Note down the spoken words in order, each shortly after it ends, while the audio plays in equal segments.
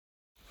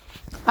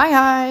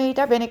Hi,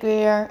 daar ben ik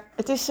weer.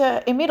 Het is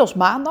inmiddels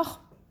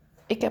maandag.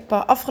 Ik heb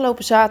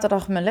afgelopen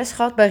zaterdag mijn les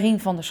gehad bij Rien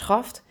van de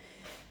Schaft.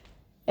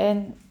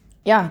 En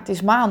ja, het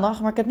is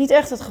maandag, maar ik heb niet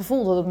echt het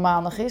gevoel dat het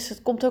maandag is.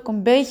 Het komt ook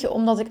een beetje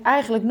omdat ik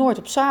eigenlijk nooit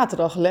op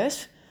zaterdag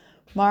les.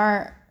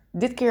 Maar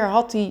dit keer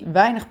had hij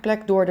weinig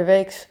plek door de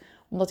week,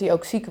 omdat hij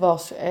ook ziek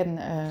was en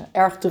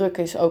erg druk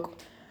is ook.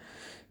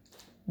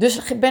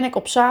 Dus ben ik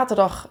op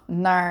zaterdag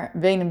naar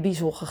Wenen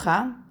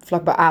gegaan,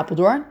 vlakbij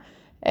Apeldoorn.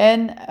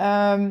 En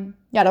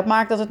dat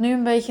maakt dat het nu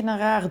een beetje een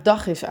rare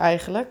dag is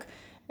eigenlijk.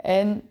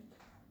 En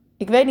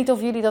ik weet niet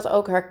of jullie dat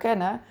ook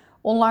herkennen.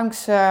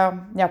 Onlangs,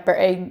 per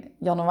 1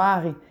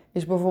 januari,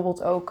 is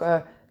bijvoorbeeld ook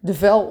de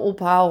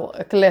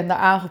velophaalkalender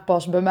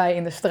aangepast bij mij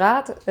in de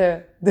straat.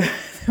 De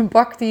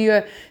bak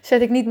die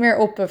zet ik niet meer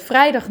op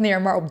vrijdag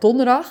neer, maar op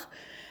donderdag.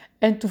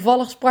 En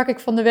toevallig sprak ik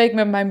van de week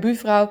met mijn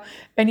buurvrouw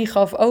en die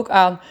gaf ook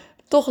aan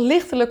toch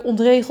lichtelijk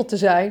ontregeld te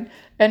zijn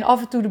en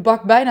af en toe de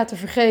bak bijna te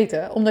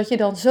vergeten. Omdat je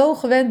dan zo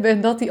gewend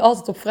bent dat die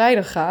altijd op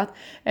vrijdag gaat.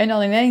 En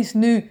dan ineens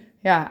nu,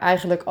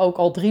 eigenlijk ook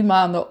al 3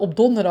 maanden op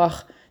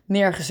donderdag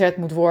neergezet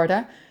moet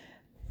worden.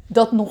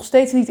 Dat nog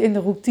steeds niet in de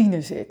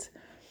routine zit.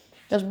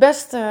 Dat is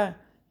best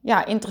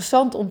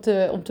interessant om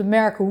te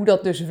merken hoe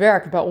dat dus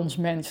werkt bij ons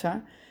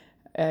mensen.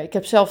 Ik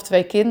heb zelf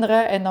 2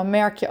 kinderen en dan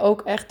merk je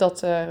ook echt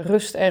dat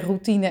rust en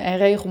routine en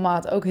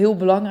regelmaat ook heel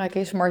belangrijk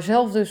is. Maar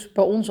zelf dus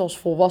bij ons als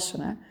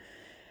volwassenen.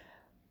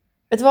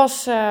 Het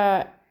was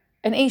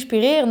een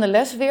inspirerende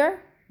les weer.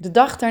 De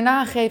dag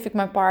daarna geef ik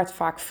mijn paard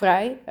vaak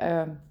vrij.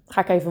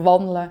 Ga ik even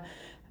wandelen.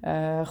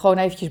 Gewoon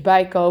eventjes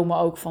bijkomen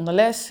ook van de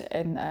les.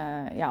 En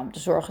om te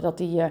zorgen dat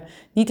hij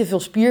niet te veel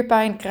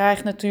spierpijn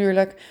krijgt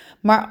natuurlijk.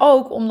 Maar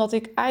ook omdat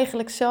ik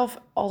eigenlijk zelf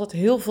altijd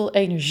heel veel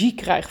energie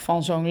krijg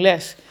van zo'n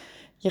les.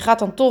 Je gaat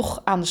dan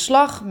toch aan de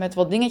slag met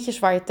wat dingetjes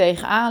waar je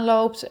tegenaan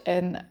loopt.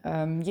 En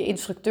je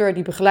instructeur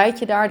die begeleidt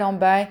je daar dan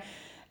bij.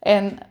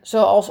 En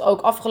zoals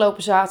ook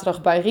afgelopen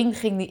zaterdag bij Rien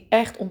ging die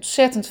echt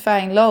ontzettend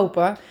fijn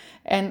lopen.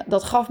 En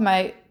dat gaf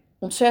mij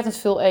ontzettend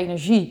veel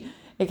energie.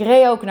 Ik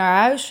reed ook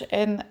naar huis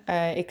en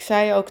ik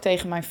zei ook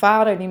tegen mijn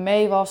vader die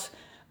mee was.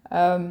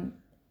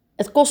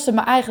 Het kostte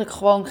me eigenlijk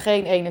gewoon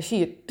geen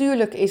energie.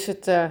 Tuurlijk is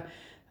het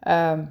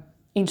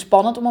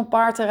inspannend om een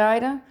paard te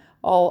rijden.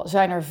 Al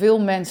zijn er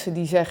veel mensen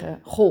die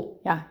zeggen,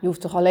 je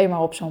hoeft toch alleen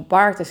maar op zo'n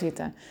paard te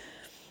zitten.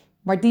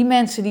 Maar die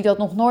mensen die dat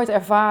nog nooit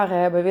ervaren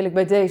hebben, wil ik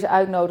bij deze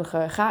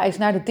uitnodigen. Ga eens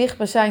naar de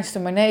dichtstbijzijnde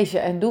manege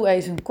en doe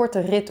eens een korte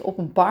rit op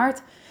een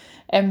paard.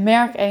 En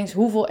merk eens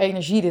hoeveel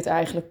energie dit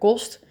eigenlijk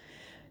kost.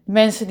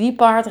 Mensen die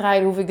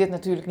paardrijden hoef ik dit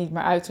natuurlijk niet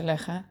meer uit te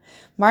leggen.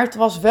 Maar het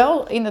was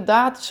wel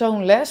inderdaad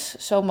zo'n les,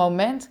 zo'n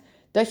moment,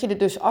 dat je er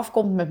dus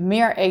afkomt met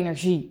meer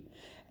energie.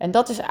 En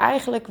dat is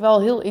eigenlijk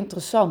wel heel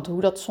interessant,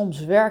 hoe dat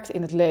soms werkt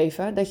in het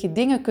leven. Dat je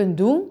dingen kunt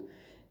doen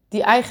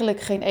die eigenlijk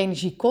geen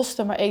energie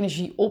kosten, maar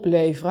energie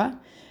opleveren.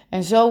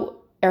 En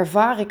zo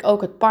ervaar ik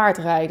ook het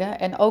paardrijden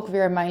en ook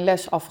weer mijn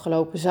les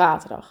afgelopen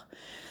zaterdag.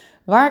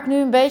 Waar ik nu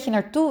een beetje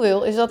naartoe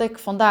wil, is dat ik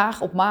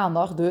vandaag op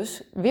maandag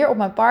dus weer op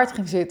mijn paard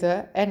ging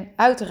zitten. En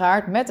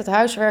uiteraard met het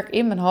huiswerk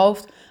in mijn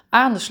hoofd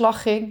aan de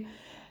slag ging.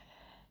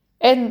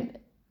 En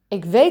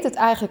ik weet het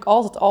eigenlijk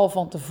altijd al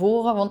van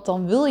tevoren, want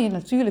dan wil je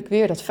natuurlijk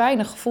weer dat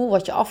fijne gevoel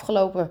wat je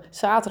afgelopen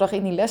zaterdag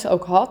in die les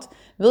ook had,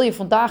 wil je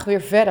vandaag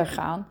weer verder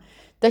gaan.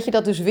 Dat je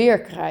dat dus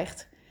weer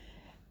krijgt.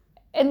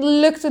 En dat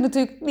lukte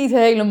natuurlijk niet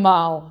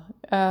helemaal.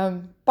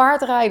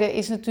 Paardrijden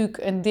is natuurlijk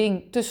een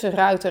ding tussen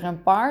ruiter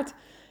en paard.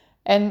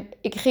 En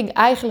ik ging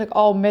eigenlijk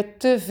al met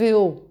te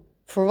veel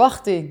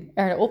verwachting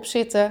erop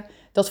zitten.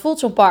 Dat voelt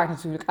zo'n paard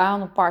natuurlijk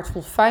aan. Een paard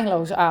voelt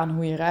feilloos aan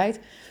hoe je rijdt.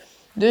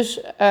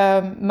 Dus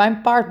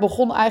mijn paard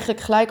begon eigenlijk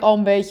gelijk al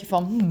een beetje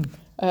van...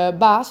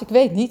 baas, ik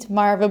weet niet,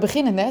 maar we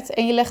beginnen net.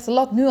 En je legt de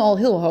lat nu al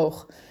heel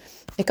hoog.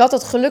 Ik had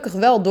het gelukkig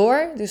wel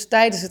door, dus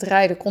tijdens het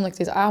rijden kon ik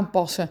dit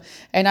aanpassen.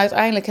 En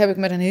uiteindelijk heb ik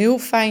met een heel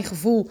fijn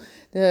gevoel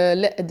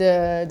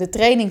de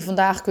training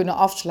vandaag kunnen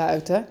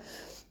afsluiten.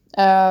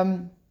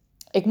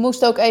 Ik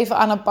moest ook even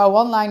aan een paar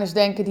one-liners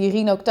denken die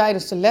Rien ook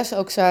tijdens de les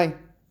ook zei.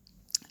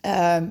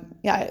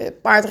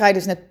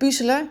 Paardrijden is net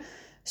puzzelen.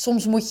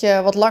 Soms moet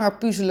je wat langer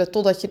puzzelen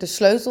totdat je de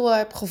sleutel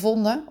hebt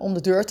gevonden om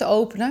de deur te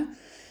openen.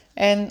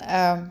 En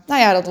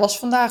dat was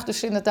vandaag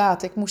dus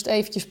inderdaad. Ik moest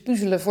eventjes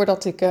puzzelen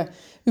voordat ik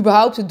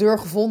überhaupt de deur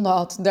gevonden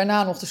had.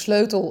 Daarna nog de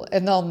sleutel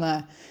en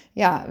dan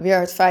weer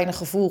het fijne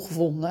gevoel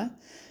gevonden.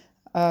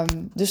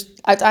 Dus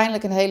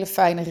uiteindelijk een hele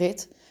fijne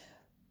rit.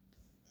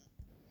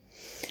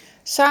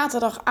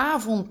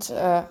 Zaterdagavond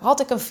had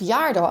ik een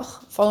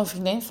verjaardag van een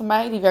vriendin van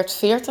mij. Die werd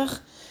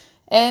 40.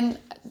 En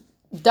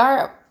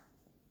daar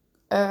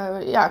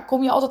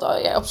kom je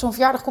altijd... op zo'n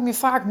verjaardag kom je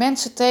vaak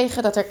mensen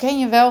tegen. Dat herken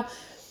je wel.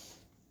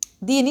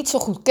 Die je niet zo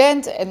goed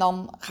kent. En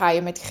dan ga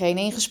je met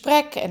diegene in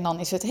gesprek. En dan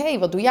is het, hey,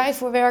 wat doe jij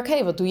voor werk?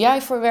 Hey, wat doe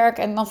jij voor werk?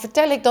 En dan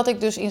vertel ik dat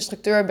ik dus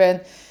instructeur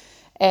ben.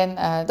 En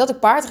dat ik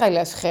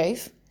paardrijles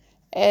geef.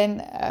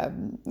 En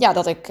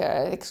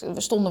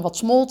we stonden wat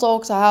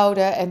smalltalk te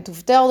houden. En toen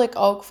vertelde ik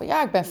ook van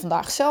ik ben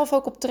vandaag zelf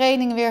ook op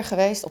training weer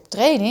geweest. Op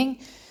training,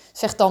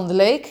 zegt dan de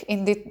leek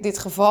in dit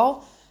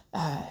geval.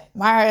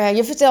 Maar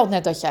je vertelt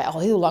net dat jij al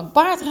heel lang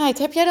paard rijdt.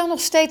 Heb jij dan nog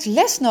steeds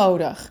les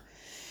nodig?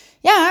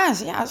 Ja,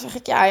 zeg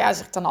ik. Ja,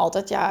 zeg ik dan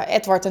altijd. Ja,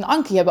 Edward en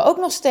Ankie hebben ook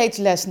nog steeds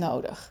les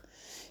nodig.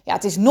 Ja,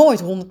 het is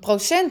nooit 100%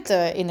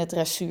 in het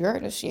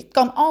dressuur. Dus je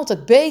kan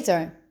altijd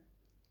beter.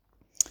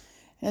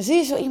 En dan zie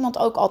je zo iemand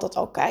ook altijd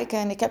al kijken.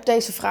 En ik heb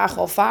deze vraag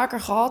wel vaker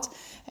gehad.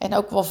 En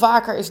ook wel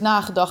vaker is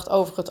nagedacht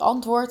over het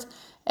antwoord.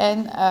 En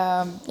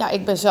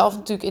ik ben zelf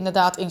natuurlijk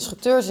inderdaad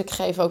instructeur. Dus ik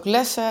geef ook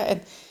lessen.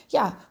 En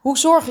ja, hoe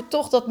zorg ik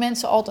toch dat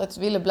mensen altijd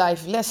willen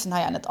blijven lessen?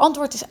 Nou ja, en het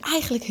antwoord is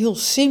eigenlijk heel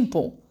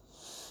simpel.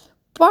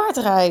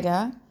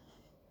 Paardrijden,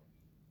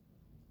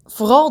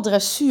 vooral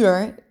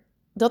dressuur,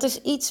 dat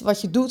is iets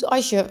wat je doet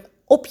als je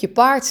op je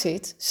paard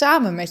zit,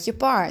 samen met je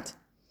paard.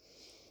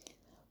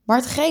 Maar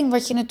hetgeen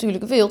wat je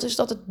natuurlijk wilt, is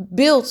dat het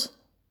beeld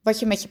wat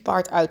je met je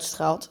paard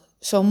uitstraalt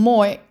zo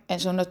mooi en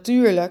zo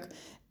natuurlijk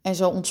en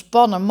zo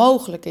ontspannen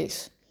mogelijk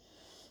is.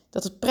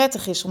 Dat het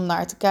prettig is om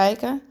naar te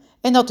kijken.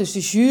 En dat dus de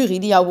jury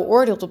die jou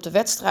beoordeelt op de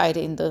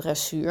wedstrijden in de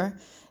dressuur,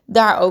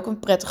 daar ook een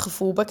prettig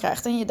gevoel bij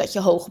krijgt en dat je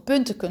hoge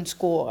punten kunt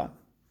scoren.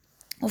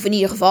 Of in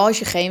ieder geval als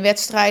je geen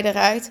wedstrijden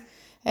rijdt,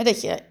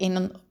 dat je in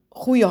een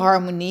goede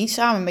harmonie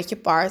samen met je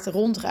paard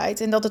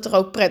rondrijdt en dat het er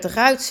ook prettig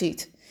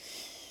uitziet.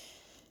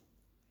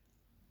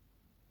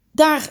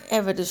 Daar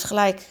hebben we dus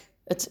gelijk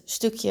het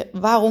stukje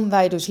waarom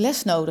wij dus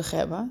les nodig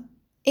hebben.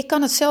 Ik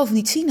kan het zelf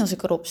niet zien als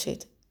ik erop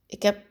zit.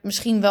 Ik heb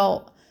misschien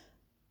wel,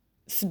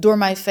 door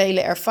mijn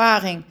vele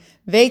ervaring,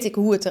 weet ik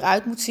hoe het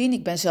eruit moet zien.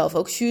 Ik ben zelf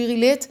ook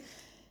jurylid,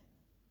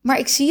 maar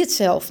ik zie het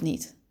zelf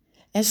niet.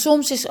 En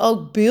soms is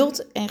ook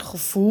beeld en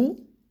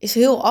gevoel is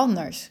heel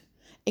anders.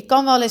 Ik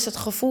kan wel eens het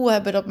gevoel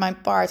hebben dat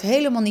mijn paard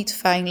helemaal niet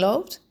fijn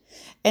loopt.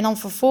 En dan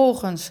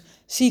vervolgens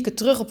zie ik het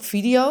terug op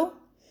video.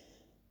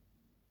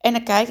 En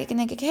dan kijk ik en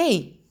denk ik,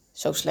 hé,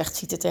 zo slecht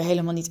ziet het er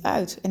helemaal niet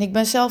uit. En ik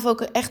ben zelf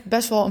ook echt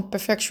best wel een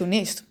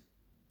perfectionist.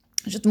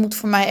 Dus het moet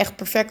voor mij echt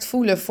perfect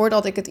voelen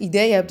voordat ik het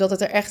idee heb dat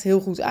het er echt heel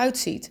goed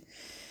uitziet.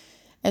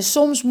 En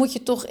soms moet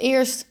je toch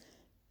eerst,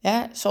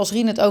 zoals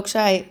Rien het ook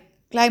zei,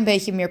 klein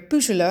beetje meer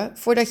puzzelen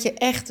voordat je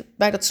echt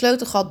bij dat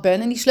sleutelgat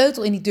bent en die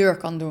sleutel in die deur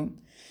kan doen.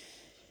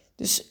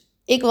 Dus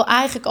ik wil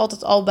eigenlijk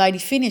altijd al bij die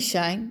finish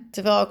zijn,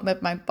 terwijl ik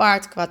met mijn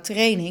paard qua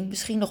training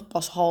misschien nog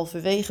pas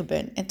halverwege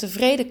ben en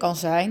tevreden kan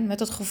zijn met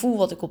het gevoel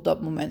wat ik op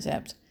dat moment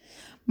heb.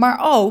 Maar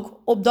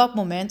ook op dat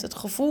moment het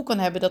gevoel kan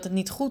hebben dat het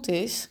niet goed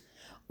is,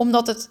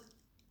 omdat het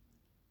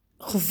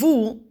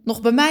gevoel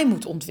nog bij mij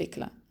moet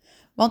ontwikkelen.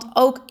 Want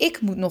ook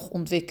ik moet nog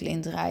ontwikkelen in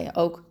het rijden.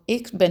 Ook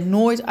ik ben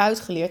nooit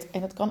uitgeleerd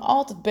en het kan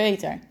altijd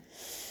beter.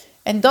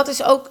 En dat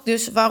is ook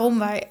dus waarom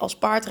wij als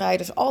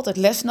paardrijders altijd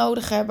les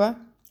nodig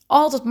hebben.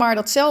 Altijd maar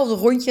datzelfde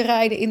rondje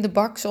rijden in de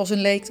bak, zoals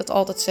een leek dat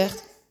altijd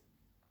zegt.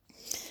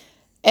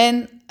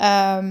 En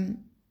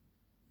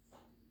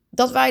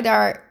dat wij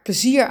daar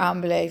plezier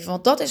aan beleven.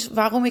 Want dat is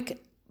waarom ik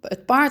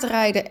het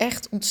paardrijden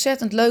echt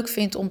ontzettend leuk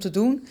vind om te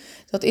doen.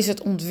 Dat is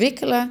het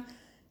ontwikkelen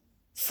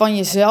van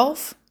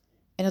jezelf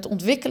en het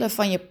ontwikkelen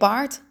van je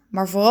paard.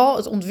 Maar vooral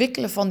het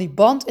ontwikkelen van die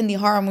band en die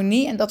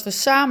harmonie. En dat we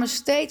samen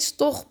steeds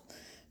toch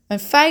een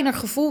fijner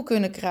gevoel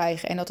kunnen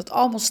krijgen. En dat het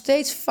allemaal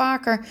steeds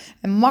vaker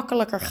en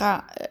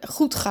makkelijker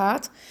goed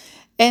gaat.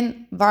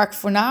 En waar ik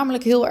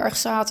voornamelijk heel erg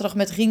zaterdag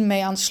met Rien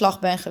mee aan de slag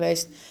ben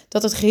geweest.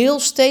 Dat het geheel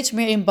steeds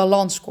meer in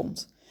balans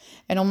komt.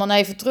 En om dan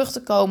even terug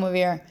te komen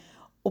weer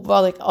op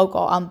wat ik ook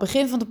al aan het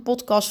begin van de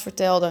podcast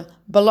vertelde.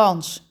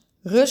 Balans,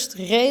 rust,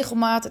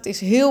 regelmaat. Het is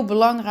heel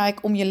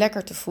belangrijk om je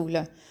lekker te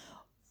voelen.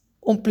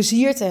 Om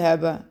plezier te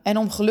hebben en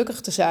om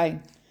gelukkig te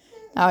zijn.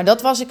 Nou, en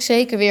dat was ik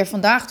zeker weer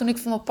vandaag toen ik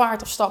van mijn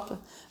paard afstapte.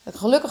 Een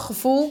gelukkig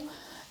gevoel.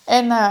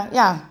 En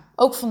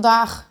ook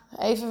vandaag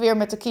even weer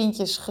met de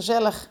kindjes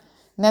gezellig.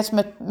 Net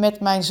met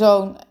mijn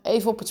zoon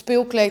even op het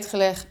speelkleed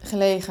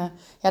gelegen.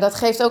 Ja, dat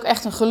geeft ook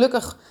echt een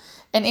gelukkig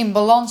en in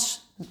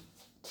balans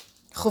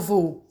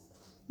gevoel.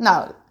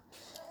 Nou,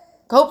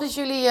 ik hoop dat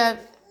jullie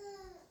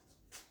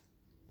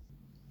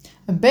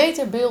een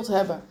beter beeld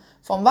hebben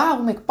van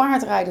waarom ik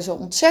paardrijden zo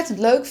ontzettend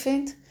leuk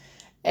vind.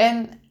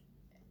 En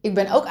ik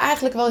ben ook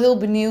eigenlijk wel heel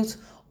benieuwd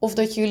of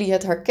dat jullie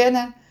het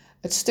herkennen.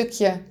 Het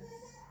stukje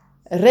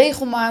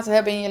regelmaat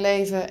hebben in je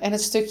leven en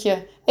het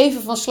stukje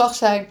even van slag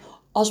zijn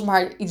als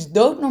maar iets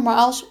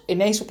doodnormaals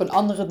ineens op een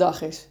andere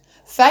dag is.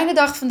 Fijne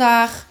dag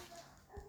vandaag!